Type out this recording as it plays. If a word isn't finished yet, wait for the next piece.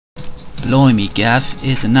Blimey, Gav,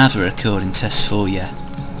 here's another recording test for you.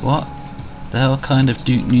 What the hell kind of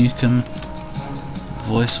Duke Nukem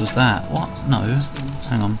voice was that? What? No.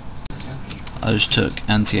 Hang on. I just took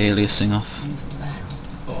anti-aliasing off.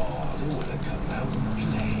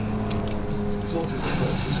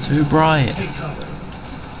 It's too bright.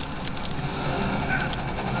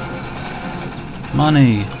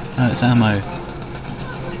 Money! No, it's ammo.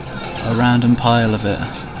 A random pile of it.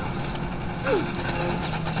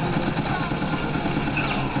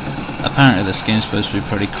 Apparently this game's supposed to be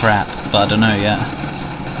pretty crap, but I don't know yet.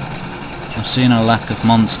 I've seen a lack of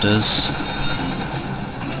monsters.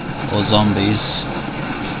 Or zombies.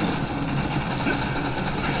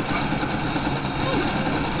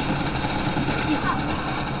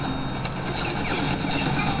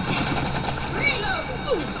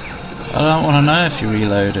 I don't want to know if you're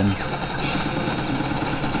reloading.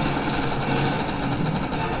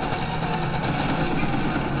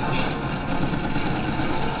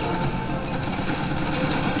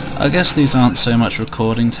 I guess these aren't so much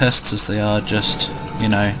recording tests as they are just, you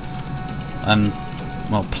know,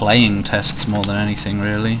 well, playing tests more than anything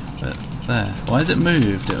really. But there. Why has it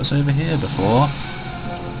moved? It was over here before.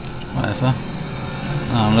 Whatever.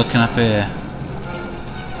 Oh, I'm looking up here.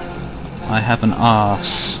 I have an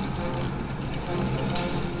arse.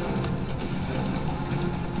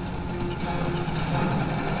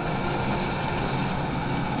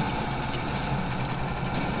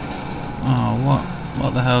 Oh,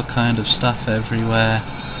 what the hell kind of stuff everywhere?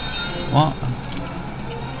 What?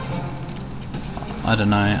 I don't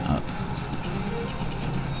know.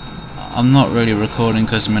 I'm not really recording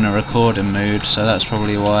because I'm in a recording mood, so that's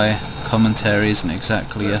probably why commentary isn't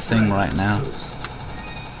exactly a thing right now.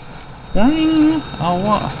 Oh,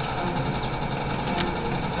 what?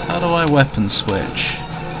 How do I weapon switch?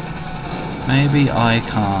 Maybe I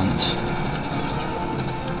can't.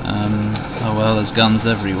 Oh well, there's guns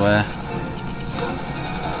everywhere.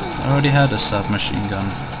 I already had a submachine gun.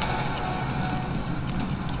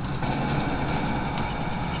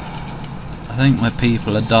 I think my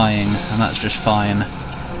people are dying, and that's just fine.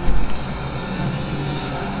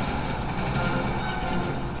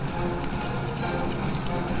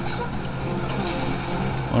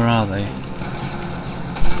 Where are they?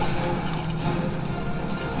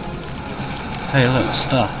 Hey look,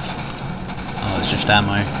 stuff. Oh, it's just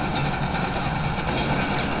ammo.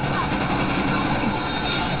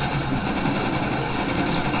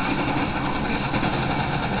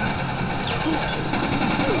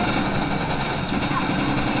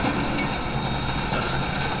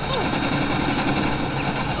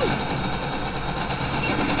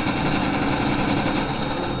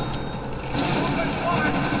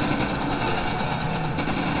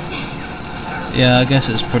 Yeah, I guess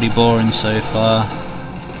it's pretty boring so far.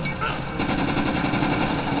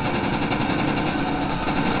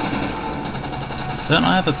 Don't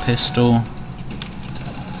I have a pistol?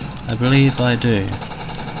 I believe I do.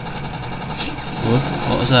 Whoop,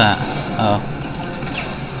 what was that? Oh.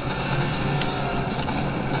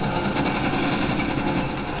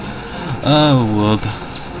 Oh, whoop.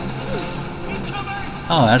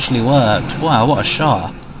 Oh, it actually worked. Wow, what a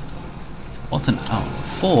shot. What an... oh,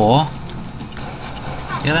 4?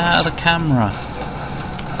 Get out of the camera.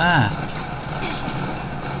 Ah.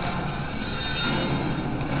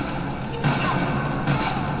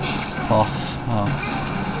 Off. Oh.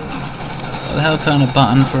 What the hell kind of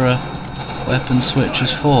button for a weapon switch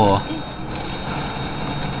is for?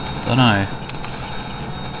 Dunno.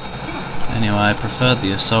 Anyway, I preferred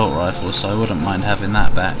the assault rifle, so I wouldn't mind having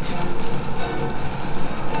that back.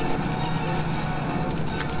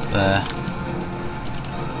 There.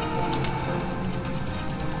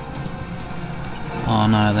 Oh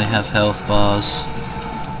no, they have health bars.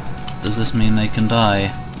 Does this mean they can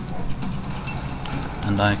die?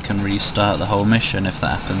 And I can restart the whole mission if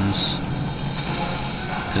that happens.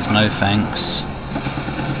 Because no thanks.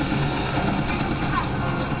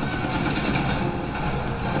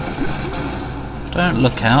 Don't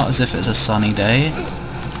look out as if it's a sunny day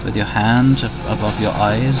with your hand above your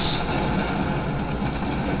eyes.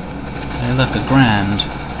 Hey look, a grand.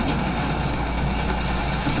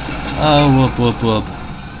 Oh, whoop whoop whoop.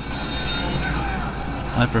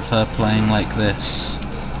 I prefer playing like this.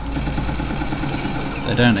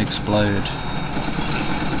 They don't explode.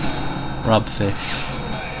 Rubfish.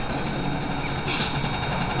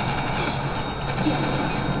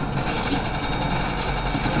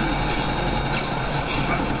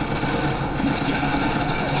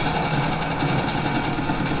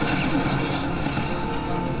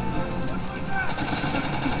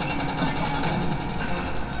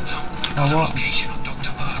 Oh, what? Location of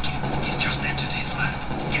Dr. Barkin. He's just entered his lab.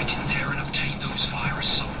 Get in there and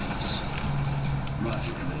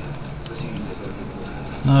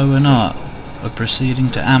No, we're not. We're proceeding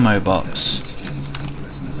to ammo box.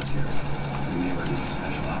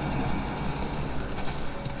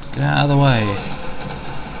 Get out of the way.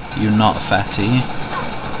 You not fatty.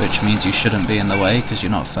 Which means you shouldn't be in the way because you're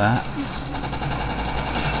not fat.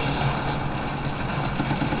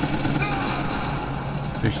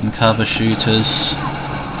 Freaking cover shooters.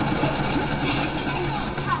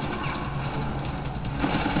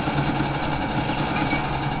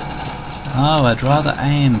 Oh, I'd rather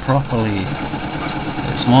aim properly.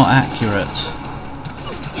 It's more accurate.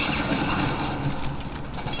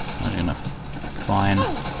 I'm gonna... Fine.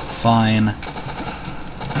 Fine.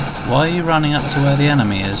 Why are you running up to where the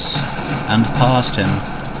enemy is? And past him?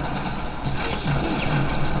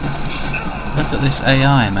 Look at this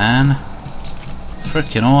AI, man.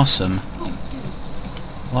 Frickin' awesome.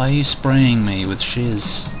 Why are you spraying me with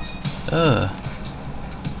shiz? Ugh.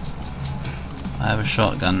 I have a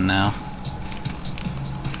shotgun now.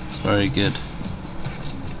 It's very good.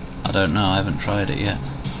 I don't know, I haven't tried it yet.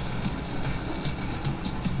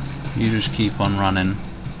 You just keep on running,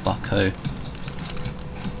 bucko.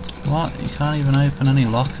 What? You can't even open any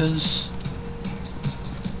lockers?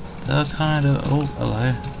 They're kind of... oh,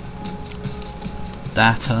 hello.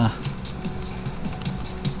 Data.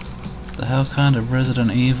 The hell kind of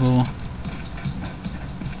Resident Evil?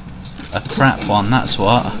 A crap one, that's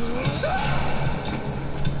what.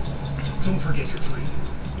 Don't forget your training.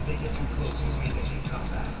 If they get too close, you may get in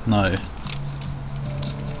combat. No.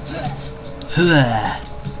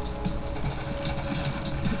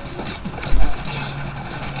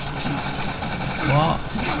 What?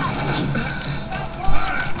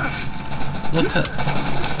 Look at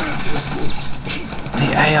the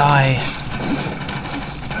AI.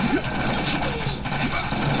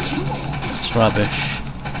 It's rubbish.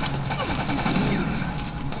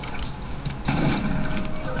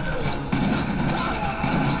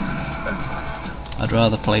 I'd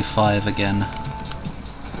rather play 5 again.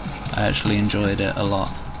 I actually enjoyed it a lot.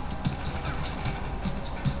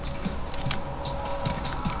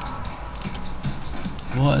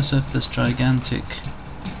 What is with this gigantic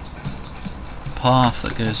path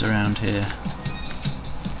that goes around here?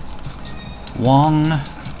 Wong!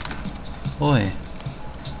 Oi!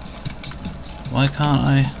 Why can't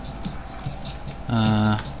I?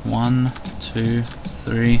 1, 2,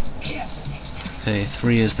 3. Okay,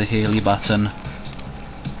 3 is the Healy button.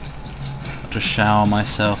 I'll just shower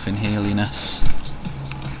myself in healiness.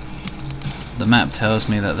 The map tells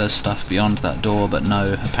me that there's stuff beyond that door, but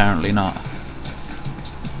no, apparently not.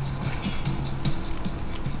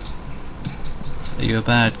 Are you a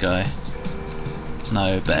bad guy?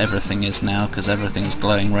 No, but everything is now, because everything's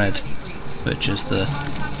glowing red, which is the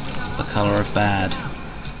colour of bad.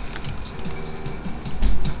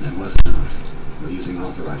 That wasn't us. We're using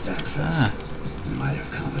authorized access. Ah. We might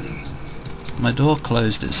have company. My door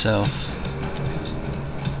closed itself.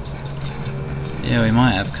 Yeah, we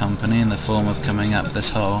might have company in the form of coming up this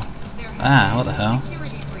hole. Ah, what the hell?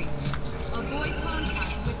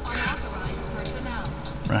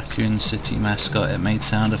 Raccoon City mascot. It made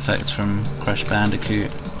sound effects from Crash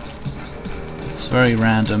Bandicoot. It's very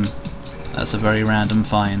random. That's a very random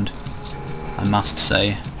find, I must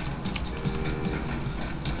say.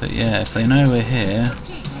 But yeah, if they know we're here,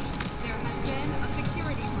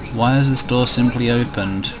 why is this door simply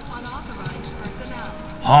opened?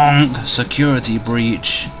 Honk! Security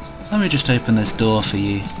breach! Let me just open this door for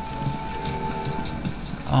you.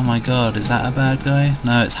 Oh my god, is that a bad guy?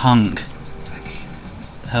 No, it's Hunk.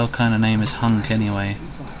 The hell kind of name is Hunk anyway?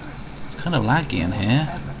 It's kind of laggy in here.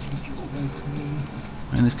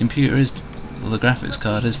 I mean, this computer is... well, the graphics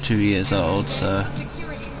card is 2 years old, so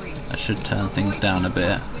I should turn things down a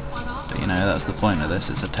bit. But you know, that's the point of this,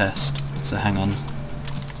 it's a test. So hang on.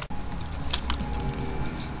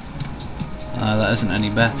 That isn't any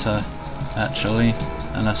better, actually,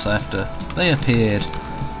 unless I have to... they appeared!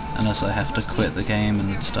 Unless I have to quit the game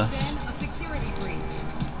and stuff.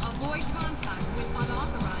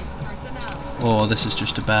 Or this is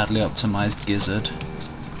just a badly optimized gizzard.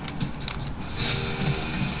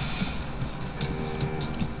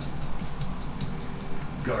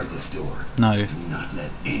 Guard this door. No. Do not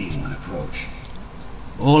let anyone approach.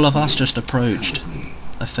 All of us just approached.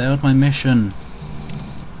 I failed my mission.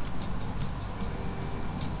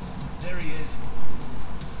 There he is.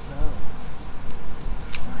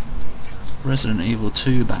 Resident Evil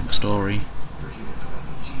 2 backstory.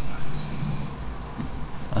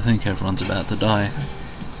 I think everyone's about to die.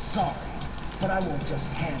 Sorry, but I won't just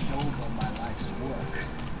hand over my life's work.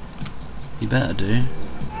 You better do.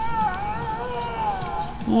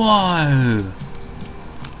 Whoa!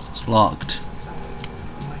 It's locked.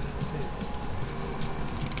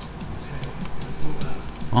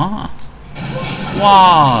 What?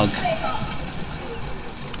 Wog!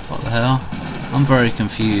 What the hell? I'm very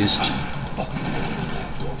confused.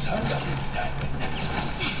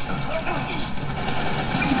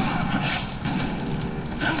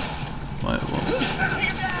 Wait, what?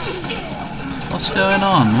 What's going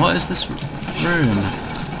on? What is this room?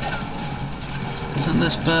 Isn't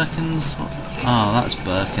this Birkin's? Oh, that's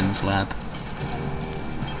Birkin's lab.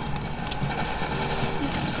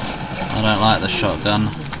 I don't like the shotgun.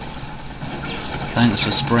 Thanks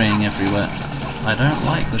for spraying everywhere. I don't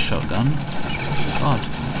like the shotgun. God.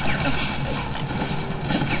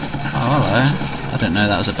 Oh, hello. I didn't know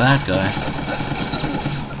that was a bad guy.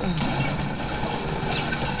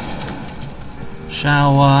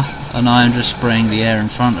 Shower. And I'm just spraying the air in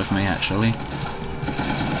front of me, actually.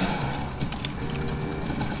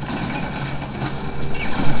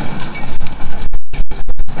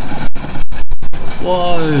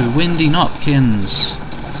 Whoa, Windy Nopkins.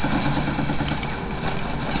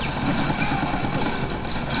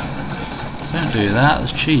 Don't do that,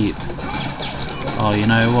 that's cheap. Oh, you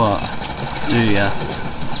know what? Do ya?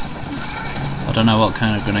 I don't know what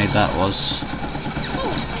kind of grenade that was.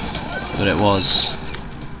 But it was.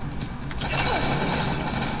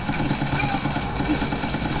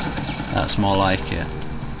 That's more like it.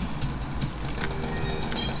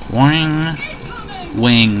 Wing.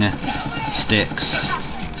 Wing. Sticks.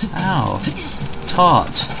 Ow.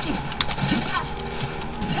 Tart.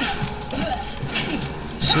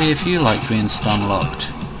 See if you like being stun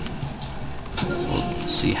locked. Or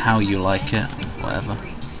see how you like it. Whatever.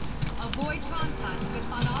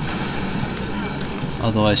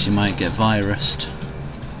 Otherwise you might get virused.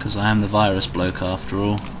 Because I am the virus bloke after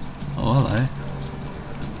all. Oh, hello.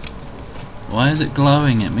 Why is it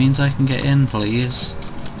glowing? It means I can get in, please.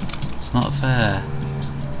 It's not fair.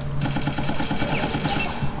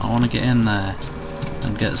 I want to get in there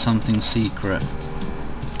and get something secret.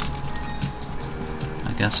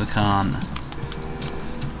 I guess I can't.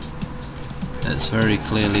 It's very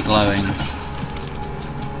clearly glowing.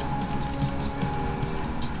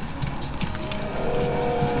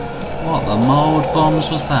 What the mold bombs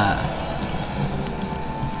was that?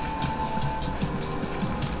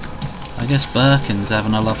 I guess Birkin's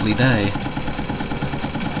having a lovely day.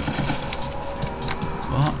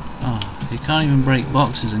 What? Oh, you can't even break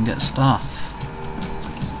boxes and get stuff.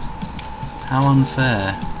 How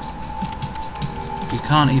unfair. You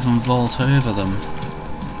can't even vault over them.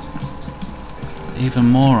 Even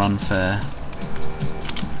more unfair.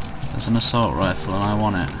 There's an assault rifle and I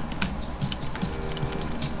want it.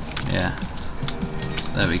 Yeah.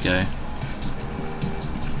 There we go.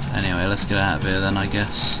 Anyway, let's get out of here then, I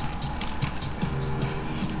guess.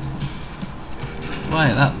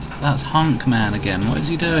 Wait, that's Hunk Man again. What is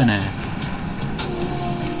he doing here?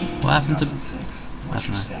 What happened to... I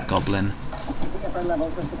don't know, Goblin. The upper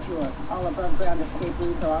levels are secure. All above ground escape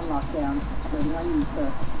routes are on lockdown. Waiting on you, sir.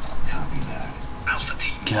 Copy that. Alpha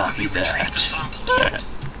team. Copy that.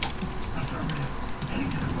 Affirmative. Heading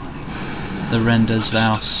to the running. The Render's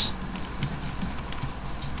Vouse.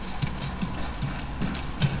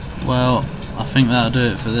 Well, I think that'll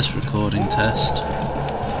do it for this recording test.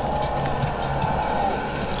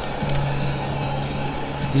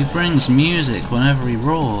 He brings music whenever he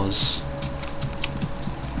roars.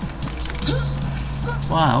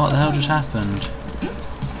 Wow, what the hell just happened?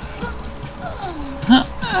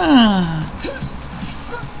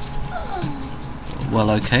 Well,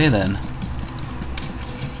 okay then.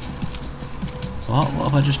 What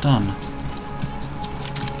have I just done?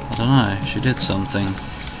 I don't know, she did something.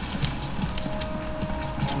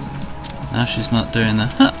 Now she's not doing the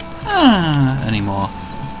anymore.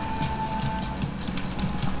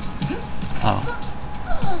 Oh.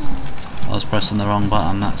 I was pressing the wrong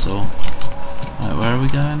button, that's all. Right, where are we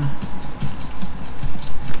going?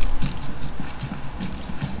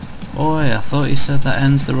 Boy, I thought you said that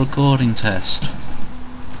ends the recording test.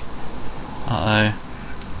 Uh-oh.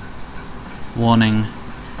 Warning.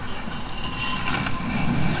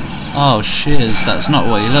 Oh, shiz, that's not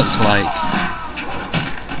what he looked like.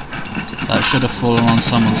 That should have fallen on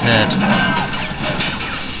someone's head.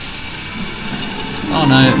 Oh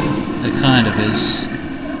no, it kind of is.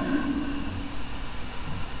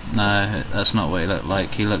 No, that's not what he looked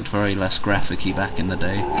like. He looked very less graphic-y back in the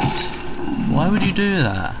day. Why would you do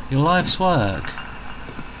that? Your life's work.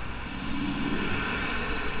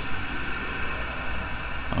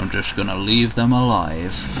 I'm just gonna leave them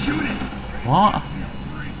alive. What?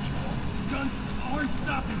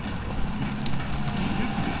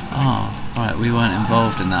 Oh, right, we weren't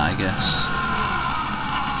involved in that, I guess.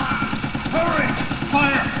 Hurry!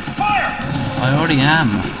 Fire! Fire! I already am.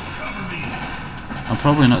 I'm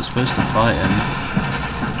probably not supposed to fight him.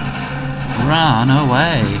 Run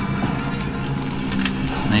away!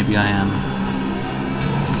 Maybe I am.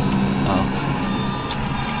 Oh.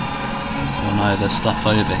 Oh no, there's stuff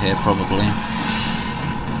over here probably.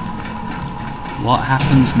 What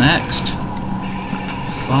happens next?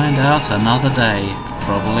 Find out another day.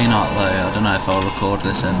 Probably not though. I don't know if I'll record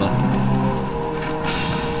this ever.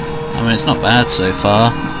 I mean, it's not bad so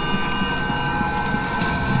far.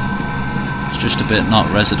 It's just a bit not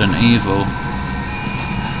Resident Evil.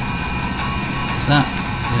 Is that?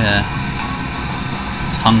 Yeah.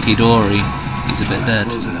 It's Hunky Dory. He's a bit dead.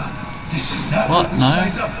 Close it up. This is not What? we No?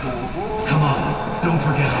 signed up for. Come on, don't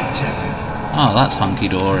forget the objective. Oh, that's Hunky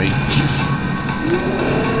Dory.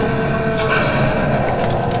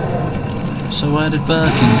 So where did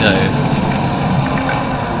Birkin go?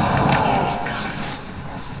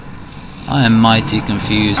 I am mighty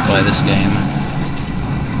confused by this game.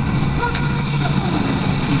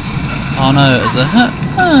 Oh no, it was the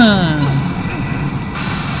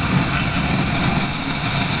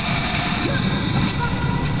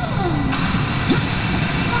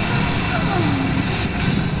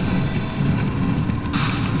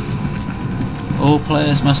All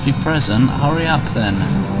players must be present. Hurry up then.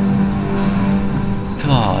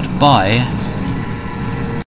 God, bye.